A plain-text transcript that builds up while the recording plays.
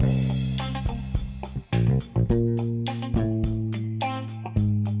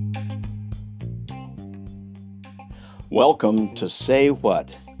Welcome to Say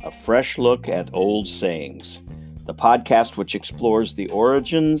What, a fresh look at old sayings, the podcast which explores the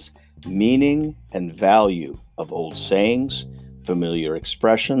origins, meaning, and value of old sayings, familiar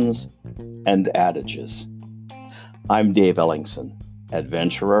expressions, and adages. I'm Dave Ellingson,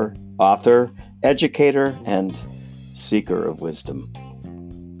 adventurer, author, educator, and seeker of wisdom.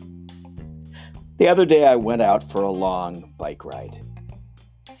 The other day I went out for a long bike ride.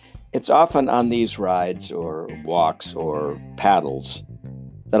 It's often on these rides or walks or paddles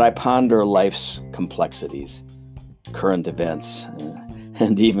that I ponder life's complexities, current events,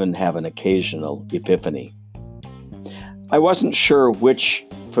 and even have an occasional epiphany. I wasn't sure which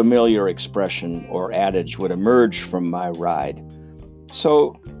familiar expression or adage would emerge from my ride,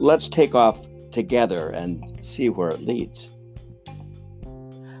 so let's take off together and see where it leads.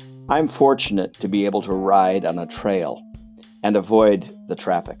 I'm fortunate to be able to ride on a trail and avoid the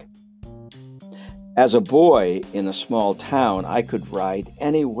traffic. As a boy in a small town, I could ride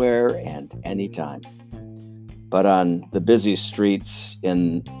anywhere and anytime. But on the busy streets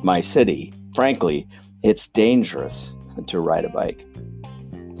in my city, frankly, it's dangerous to ride a bike.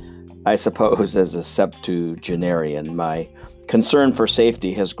 I suppose as a septuagenarian, my concern for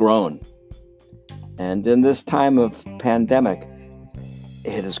safety has grown. And in this time of pandemic,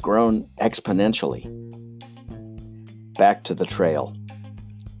 it has grown exponentially. Back to the trail.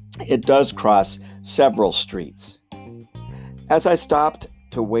 It does cross several streets. As I stopped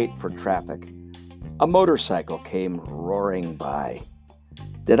to wait for traffic, a motorcycle came roaring by.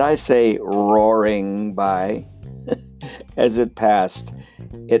 Did I say roaring by? As it passed,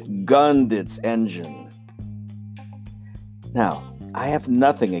 it gunned its engine. Now, I have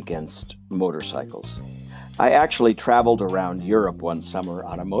nothing against motorcycles. I actually traveled around Europe one summer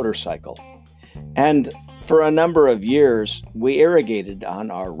on a motorcycle. And for a number of years, we irrigated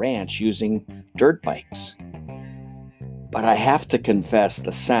on our ranch using dirt bikes. But I have to confess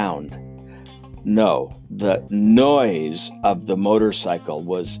the noise of the motorcycle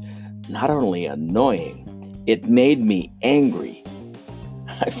was not only annoying, it made me angry.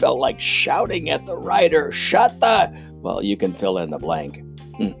 I felt like shouting at the rider, well, you can fill in the blank,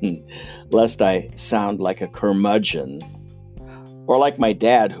 lest I sound like a curmudgeon. Or like my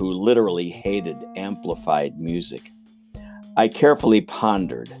dad, who literally hated amplified music. I carefully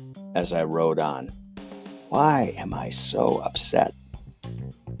pondered as I rode on. Why am I so upset?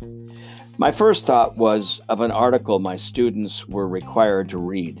 My first thought was of an article my students were required to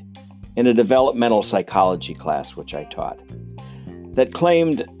read in a developmental psychology class which I taught, that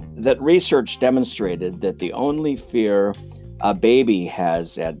claimed that research demonstrated that the only fear a baby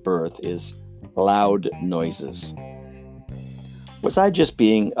has at birth is loud noises. Was I just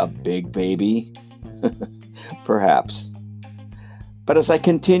being a big baby? Perhaps. But as I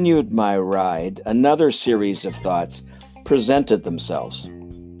continued my ride, another series of thoughts presented themselves.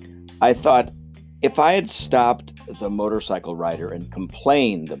 I thought, if I had stopped the motorcycle rider and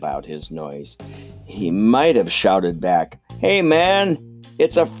complained about his noise, he might have shouted back, "Hey man,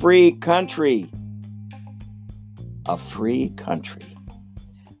 it's a free country." A free country.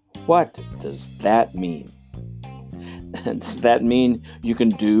 What does that mean? Does that mean you can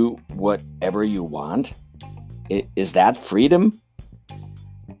do whatever you want? Is that freedom?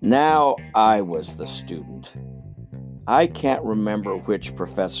 Now I was the student. I can't remember which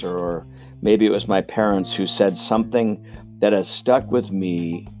professor, or maybe it was my parents, who said something that has stuck with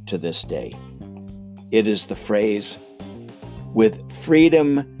me to this day. It is the phrase, "With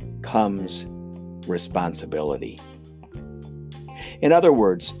freedom comes responsibility." In other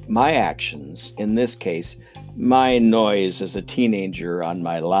words, my actions, in this case, my noise as a teenager on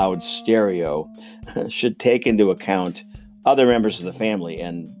my loud stereo, should take into account other members of the family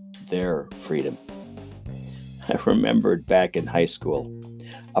and their freedom. I remembered back in high school,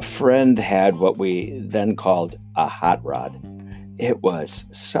 a friend had what we then called a hot rod. It was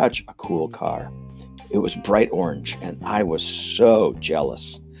such a cool car. It was bright orange, and I was so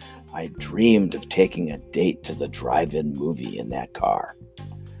jealous. I dreamed of taking a date to the drive-in movie in that car.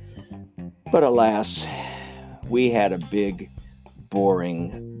 But alas, we had a big,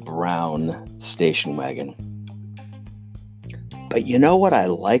 boring, brown station wagon. But you know what I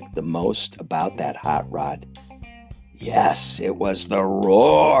liked the most about that hot rod? Yes, it was the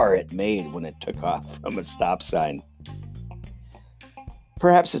roar it made when it took off from a stop sign.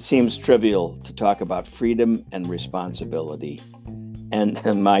 Perhaps it seems trivial to talk about freedom and responsibility and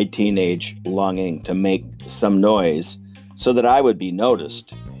my teenage longing to make some noise so that I would be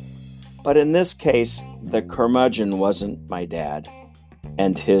noticed. But in this case, the curmudgeon wasn't my dad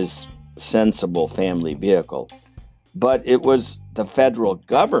and his sensible family vehicle, but it was the federal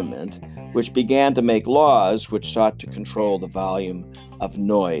government which began to make laws which sought to control the volume of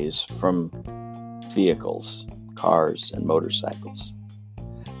noise from vehicles, cars, and motorcycles.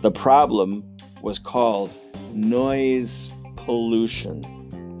 The problem was called noise pollution.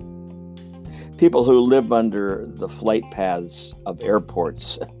 People who live under the flight paths of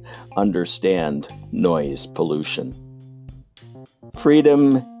airports understand noise pollution.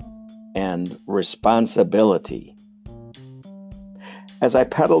 Freedom and responsibility. As I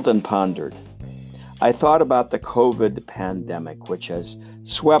pedaled and pondered, I thought about the COVID pandemic, which has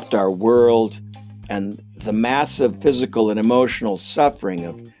swept our world, and the massive physical and emotional suffering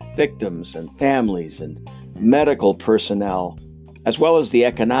of victims and families and medical personnel, as well as the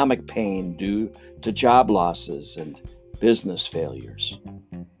economic pain due to job losses and business failures.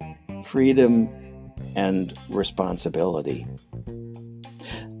 Freedom and responsibility.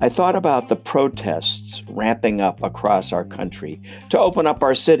 I thought about the protests ramping up across our country to open up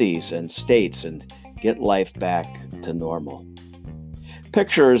our cities and states and get life back to normal.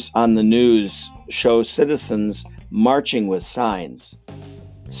 Pictures on the news show citizens marching with signs,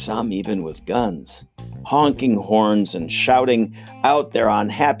 some even with guns, honking horns and shouting out their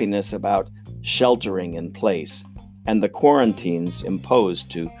unhappiness about sheltering in place and the quarantines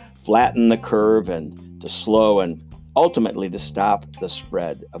imposed to flatten the curve and to slow and ultimately to stop the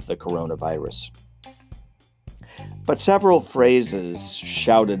spread of the coronavirus. But several phrases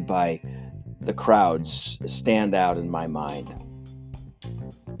shouted by the crowds stand out in my mind.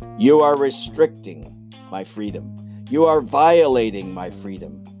 You are restricting my freedom. You are violating my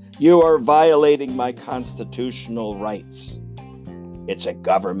freedom. You are violating my constitutional rights. It's a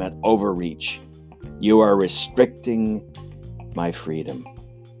government overreach. You are restricting my freedom.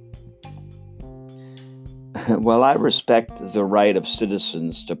 While I respect the right of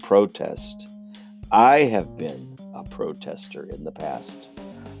citizens to protest, I have been a protester in the past.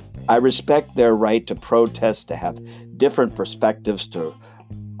 I respect their right to protest, to have different perspectives, to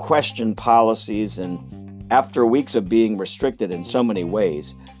question policies, and after weeks of being restricted in so many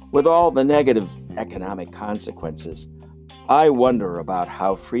ways, with all the negative economic consequences, I wonder about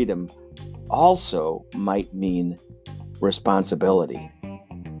how freedom also might mean responsibility.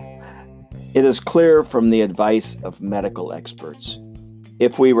 It is clear from the advice of medical experts,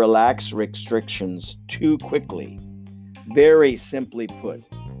 if we relax restrictions too quickly, very simply put,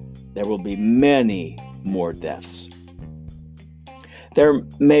 there will be many more deaths. There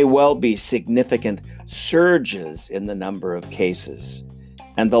may well be significant surges in the number of cases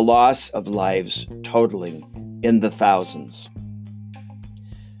and the loss of lives totaling in the thousands.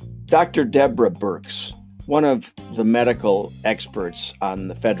 Dr. Deborah Birx, one of the medical experts on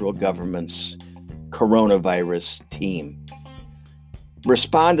the federal government's coronavirus team,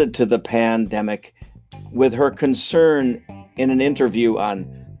 responded to the pandemic with her concern in an interview on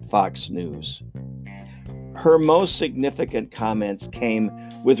Fox News. Her most significant comments came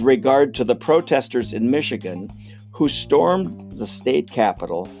with regard to the protesters in Michigan who stormed the state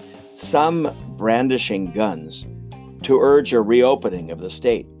capitol, some brandishing guns, to urge a reopening of the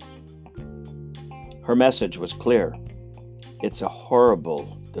state. Her message was clear. It's a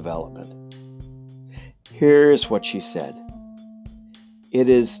horrible development. Here's what she said. It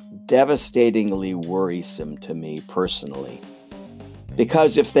is devastatingly worrisome to me personally,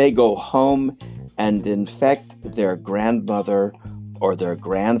 because if they go home and infect their grandmother or their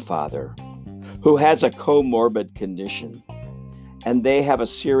grandfather who has a comorbid condition, and they have a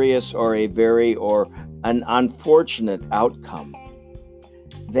serious or a very or an unfortunate outcome,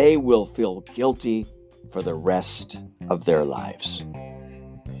 they will feel guilty for the rest of their lives.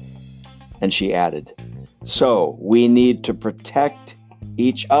 And she added, so we need to protect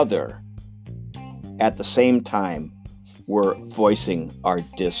each other. At the same time, we're voicing our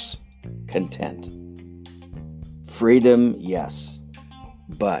discontent. Freedom, yes,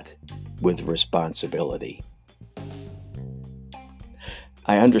 but with responsibility.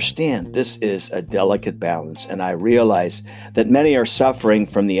 I understand this is a delicate balance, and I realize that many are suffering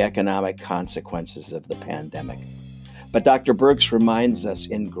from the economic consequences of the pandemic. But Dr. Birx reminds us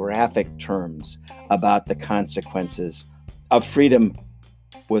in graphic terms about the consequences of freedom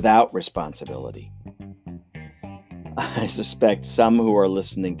without responsibility. I suspect some who are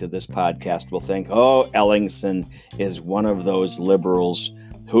listening to this podcast will think, oh, Ellingson is one of those liberals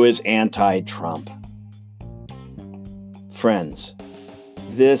who is anti-Trump. Friends,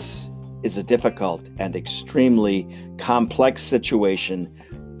 this is a difficult and extremely complex situation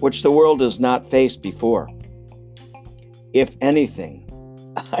which the world has not faced before. If anything,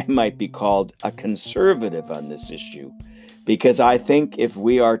 I might be called a conservative on this issue, because I think if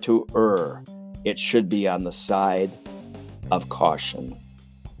we are to err, it should be on the side of caution.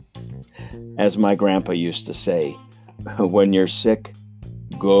 As my grandpa used to say, when you're sick,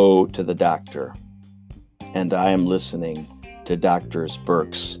 go to the doctor. And I am listening to Doctors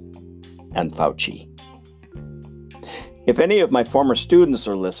Birx and Fauci. If any of my former students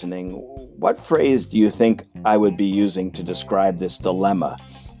are listening, what phrase do you think I would be using to describe this dilemma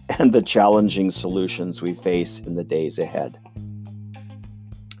and the challenging solutions we face in the days ahead?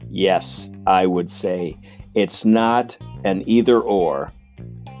 Yes, I would say it's not an either or,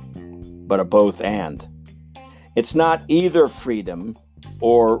 but a both and. It's not either freedom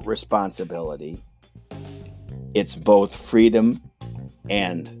or responsibility. It's both freedom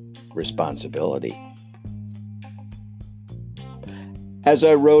and responsibility. As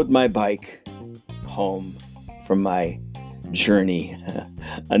I rode my bike home from my journey,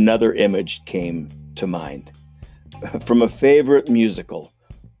 another image came to mind from a favorite musical,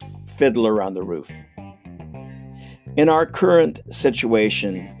 Fiddler on the Roof. In our current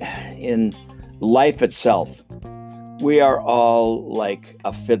situation, in life itself, we are all like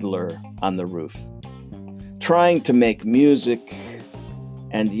a fiddler on the roof, trying to make music,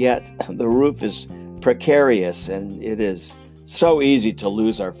 and yet the roof is precarious and it is so easy to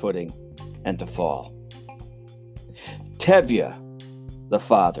lose our footing and to fall. Tevye, the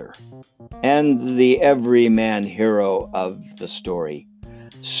father, and the everyman hero of the story,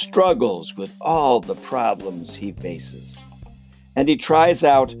 struggles with all the problems he faces, and he tries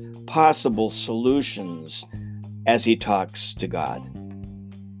out possible solutions as he talks to God.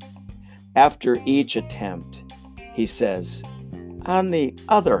 After each attempt, he says, on the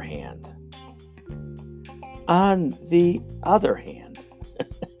other hand,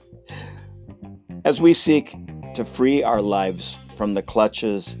 as we seek to free our lives from the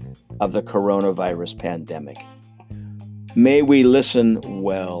clutches of the coronavirus pandemic, may we listen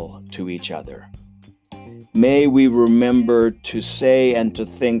well to each other. May we remember to say and to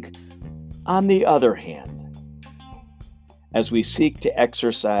think, on the other hand, as we seek to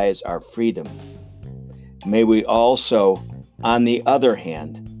exercise our freedom. May we also, on the other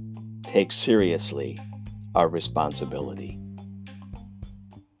hand, take seriously our responsibility.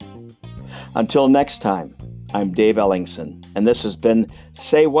 Until next time, I'm Dave Ellingson, and this has been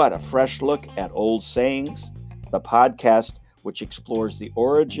Say What, a fresh look at old sayings, the podcast which explores the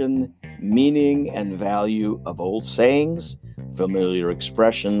origin, meaning, and value of old sayings, familiar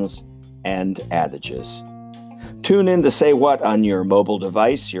expressions, and adages. Tune in to Say What on your mobile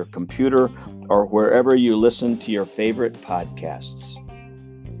device, your computer, or wherever you listen to your favorite podcasts.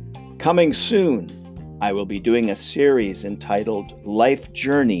 Coming soon, I will be doing a series entitled Life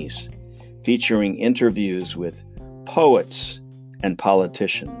Journeys, featuring interviews with poets and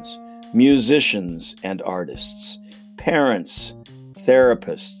politicians, musicians and artists, parents,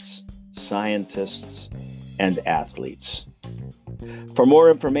 therapists, scientists, and athletes. For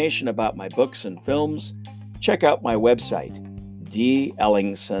more information about my books and films, check out my website,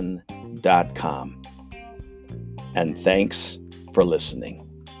 dellingson.com. And thanks for listening.